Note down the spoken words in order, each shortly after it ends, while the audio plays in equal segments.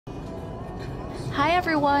Hi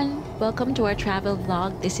everyone! Welcome to our travel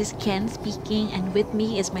vlog. This is Ken speaking and with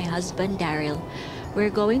me is my husband Daryl. We're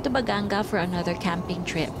going to Baganga for another camping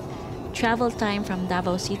trip. Travel time from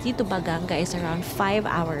Davao City to Baganga is around 5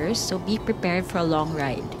 hours, so be prepared for a long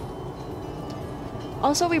ride.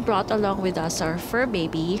 Also, we brought along with us our fur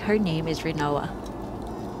baby. Her name is Rinoa.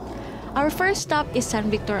 Our first stop is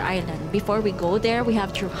San Victor Island. Before we go there, we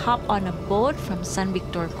have to hop on a boat from San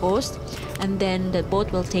Victor Coast, and then the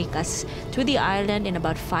boat will take us to the island in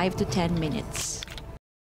about 5 to 10 minutes.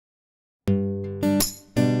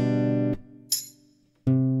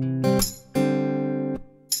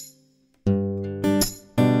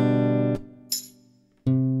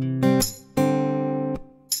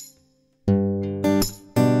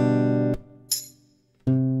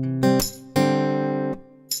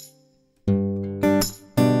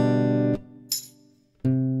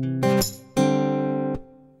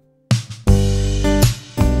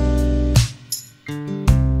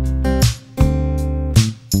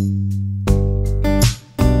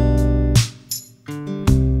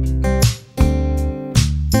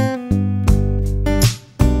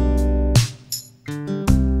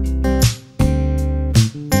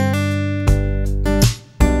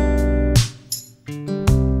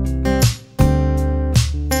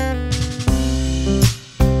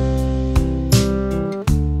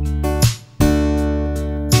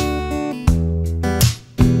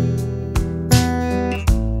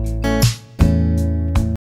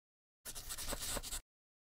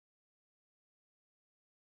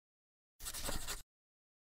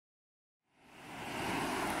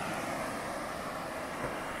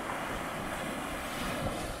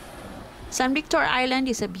 San Victor Island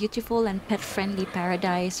is a beautiful and pet-friendly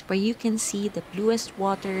paradise where you can see the bluest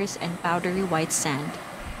waters and powdery white sand.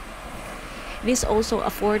 It is also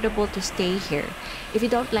affordable to stay here. If you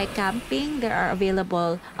don't like camping, there are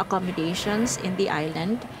available accommodations in the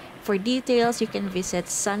island. For details, you can visit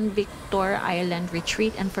San Victor Island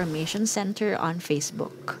Retreat and Information Center on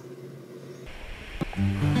Facebook.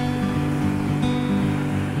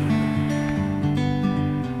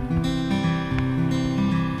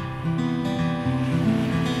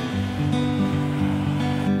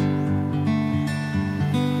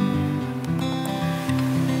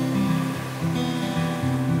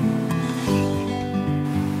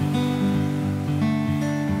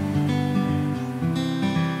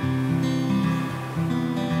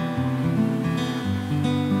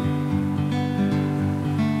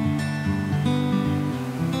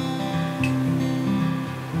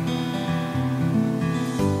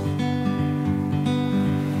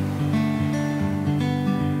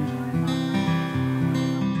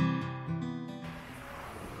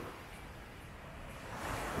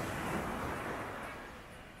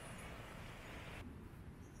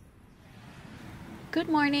 Good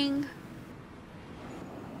morning!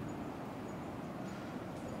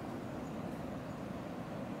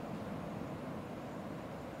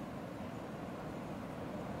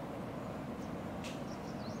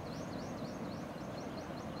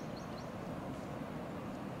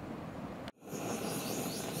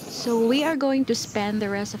 So we are going to spend the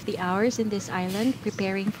rest of the hours in this island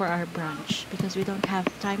preparing for our brunch because we don't have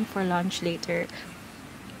time for lunch later.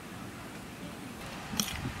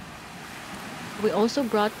 We also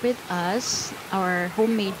brought with us our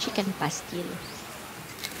homemade chicken pastil.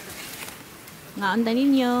 Ngaanda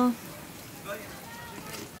ninyo!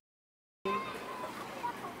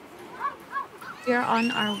 We are on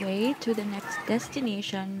our way to the next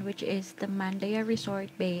destination, which is the Mandaya Resort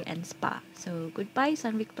Bay and Spa. So goodbye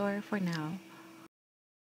San Victor for now.